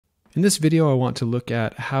In this video, I want to look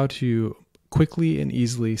at how to quickly and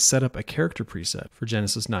easily set up a character preset for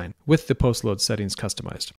Genesis 9 with the postload settings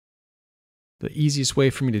customized. The easiest way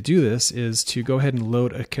for me to do this is to go ahead and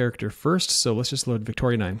load a character first. So let's just load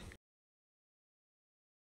Victoria 9.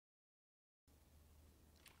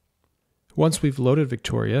 Once we've loaded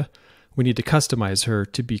Victoria, we need to customize her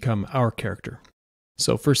to become our character.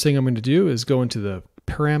 So first thing I'm going to do is go into the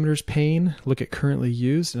parameters pane, look at currently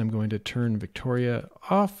used, and I'm going to turn Victoria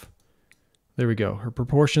off. There we go. Her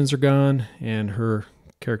proportions are gone and her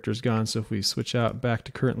character is gone. So if we switch out back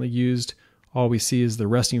to currently used, all we see is the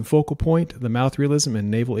resting focal point, the mouth realism,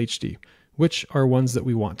 and navel HD, which are ones that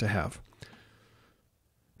we want to have.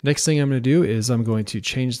 Next thing I'm going to do is I'm going to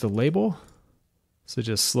change the label. So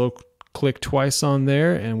just slow click twice on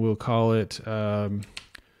there and we'll call it JD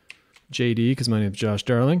because my name is Josh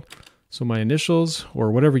Darling. So my initials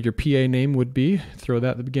or whatever your PA name would be, throw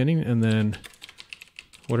that at the beginning, and then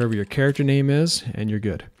whatever your character name is, and you're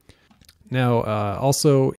good. Now,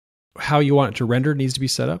 also how you want it to render needs to be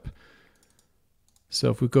set up.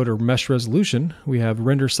 So if we go to mesh resolution, we have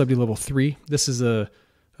render subdy level 3. This is a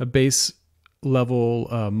base level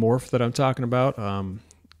morph that I'm talking about.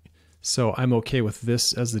 So I'm okay with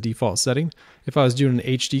this as the default setting. If I was doing an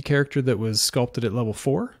HD character that was sculpted at level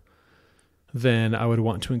 4, then I would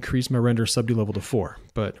want to increase my render subdy level to 4,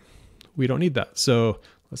 but we don't need that. So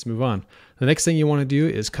let's move on. The next thing you want to do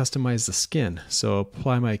is customize the skin. So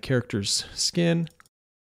apply my character's skin.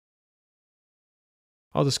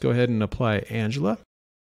 I'll just go ahead and apply Angela.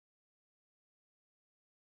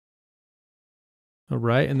 All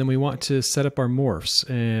right, and then we want to set up our morphs,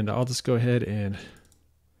 and I'll just go ahead and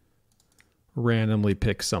randomly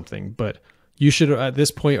pick something, but you should at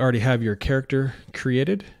this point already have your character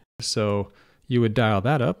created. So you would dial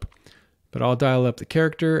that up, but I'll dial up the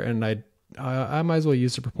character, and I might as well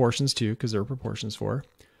use the proportions too, because there are proportions for.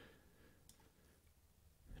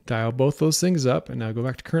 Dial both those things up, and now go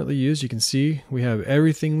back to currently used. You can see we have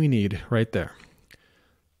everything we need right there.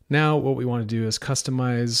 Now what we want to do is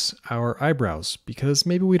customize our eyebrows, because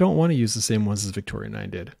maybe we don't want to use the same ones as Victoria 9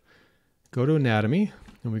 did. Go to anatomy,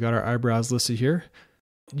 and we got our eyebrows listed here.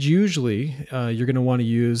 Usually you're going to want to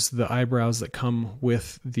use the eyebrows that come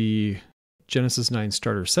with the Genesis 9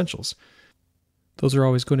 starter essentials. Those are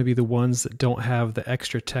always going to be the ones that don't have the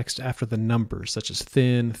extra text after the numbers, such as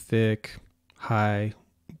thin, thick, high,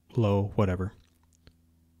 low, whatever.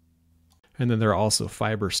 And then there are also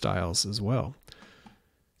fiber styles as well.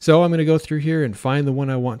 So I'm going to go through here and find the one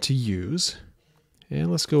I want to use.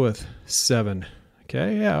 And let's go with 7.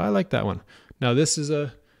 Okay, yeah, I like that one. Now this is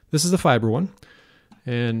a fiber one.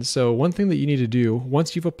 And so one thing that you need to do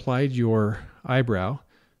once you've applied your eyebrow,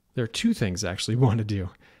 there are two things actually we want to do.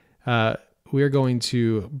 We are going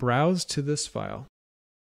to browse to this file,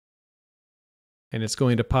 and it's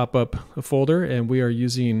going to pop up a folder, and we are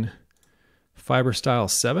using fiber style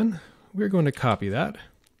 7. We're going to copy that.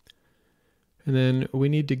 And then we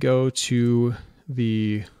need to go to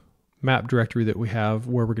the map directory that we have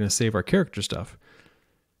where we're going to save our character stuff.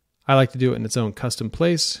 I like to do it in its own custom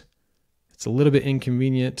place. It's a little bit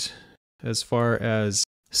inconvenient as far as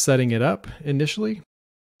setting it up initially,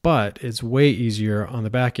 but it's way easier on the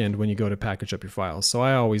back end when you go to package up your files. So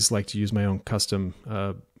I always like to use my own custom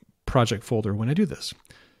project folder when I do this.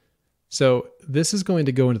 So this is going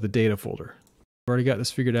to go into the data folder. I've already got this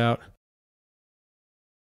figured out.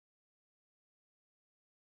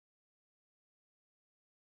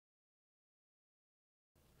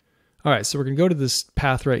 All right, so we're going to go to this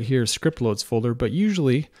path right here, script loads folder, but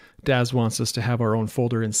usually Daz wants us to have our own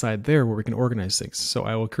folder inside there where we can organize things. So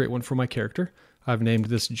I will create one for my character. I've named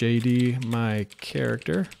this JD my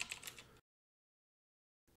character.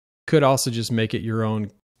 Could also just make it your own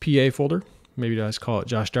PA folder. Maybe just call it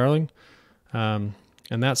Josh Darling. And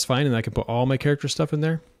that's fine, and I can put all my character stuff in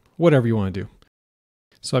there, whatever you want to do.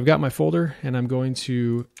 So I've got my folder, and I'm going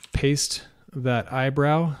to paste that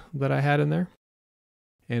eyebrow that I had in there.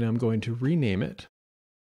 And I'm going to rename it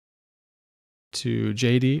to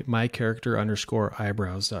JD my character underscore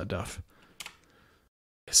eyebrows.duff.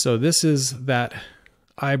 So this is that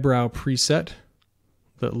eyebrow preset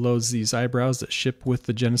that loads these eyebrows that ship with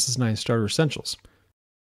the Genesis 9 starter essentials.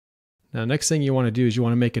 Now next thing you want to do is you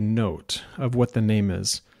want to make a note of what the name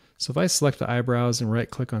is. So if I select the eyebrows and right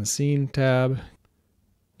click on scene tab,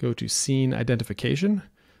 go to scene identification,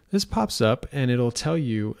 this pops up and it'll tell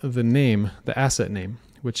you the name, the asset name,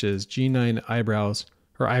 which is G9 eyebrows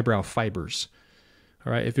or eyebrow fibers.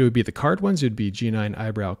 All right, if it would be the card ones, it would be G9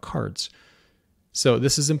 eyebrow cards. So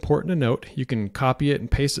this is important to note. You can copy it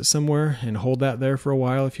and paste it somewhere and hold that there for a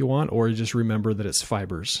while if you want, or just remember that it's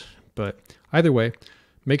fibers. But either way,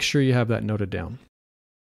 make sure you have that noted down.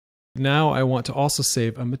 Now I want to also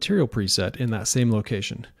save a material preset in that same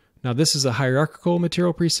location. Now this is a hierarchical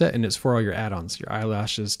material preset, and it's for all your add-ons, your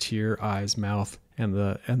eyelashes, tear, eyes, mouth, and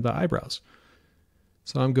the eyebrows.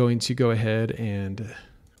 So I'm going to go ahead and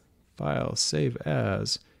file, save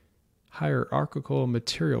as hierarchical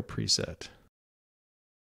material preset.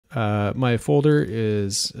 My folder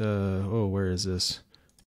is, where is this?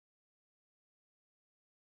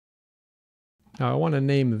 Now I want to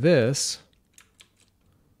name this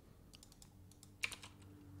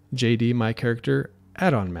JD My Character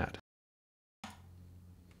Add-on Mat.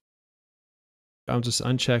 I'll just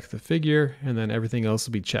uncheck the figure and then everything else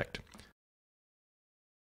will be checked.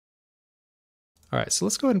 All right, so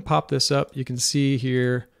let's go ahead and pop this up. You can see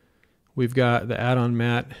here we've got the add-on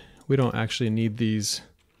mat. We don't actually need these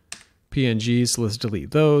PNGs, so let's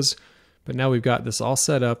delete those. But now we've got this all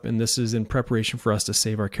set up, and this is in preparation for us to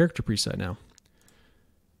save our character preset now.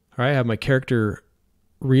 All right, I have my character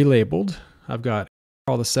relabeled. I've got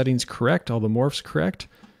all the settings correct, all the morphs correct,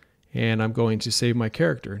 and I'm going to save my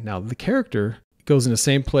character. Now the character goes in the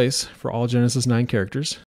same place for all Genesis 9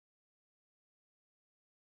 characters.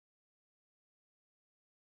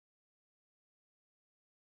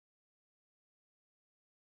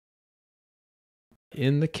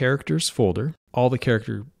 In the characters folder, all the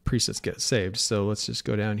character presets get saved. So let's just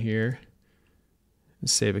go down here and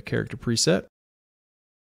save a character preset.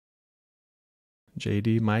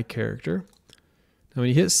 JD My Character. Now when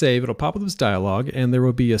you hit save, it'll pop up this dialog, and there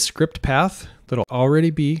will be a script path that'll already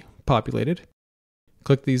be populated.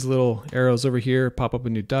 Click these little arrows over here, pop up a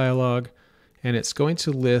new dialog, and it's going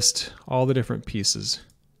to list all the different pieces.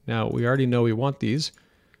 Now we already know we want these,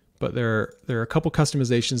 but there are a couple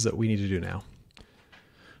customizations that we need to do now.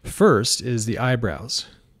 First is the eyebrows.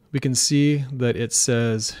 We can see that it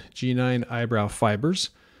says G9 eyebrow fibers,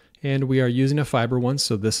 and we are using a fiber one,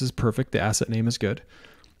 so this is perfect. The asset name is good.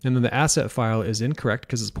 And then the asset file is incorrect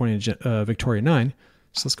because it's pointing to Victoria 9.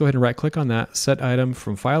 So let's go ahead and right click on that, set item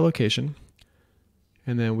from file location,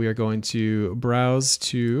 and then we are going to browse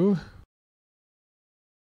to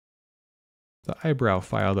the eyebrow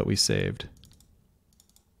file that we saved.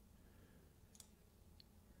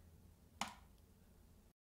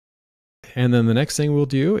 And then the next thing we'll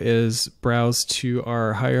do is browse to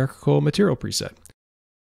our hierarchical material preset.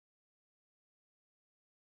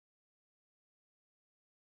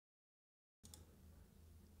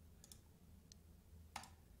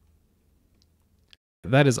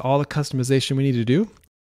 That is all the customization we need to do.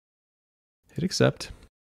 Hit accept.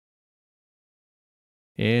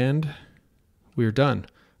 And we're done.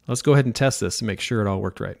 Let's go ahead and test this to make sure it all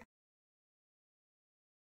worked right.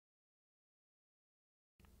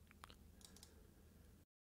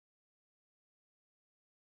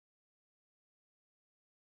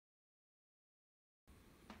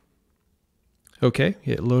 Okay,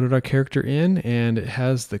 it loaded our character in, and it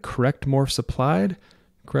has the correct morphs applied,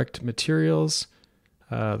 correct materials,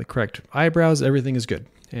 the correct eyebrows. Everything is good,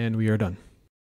 and we are done.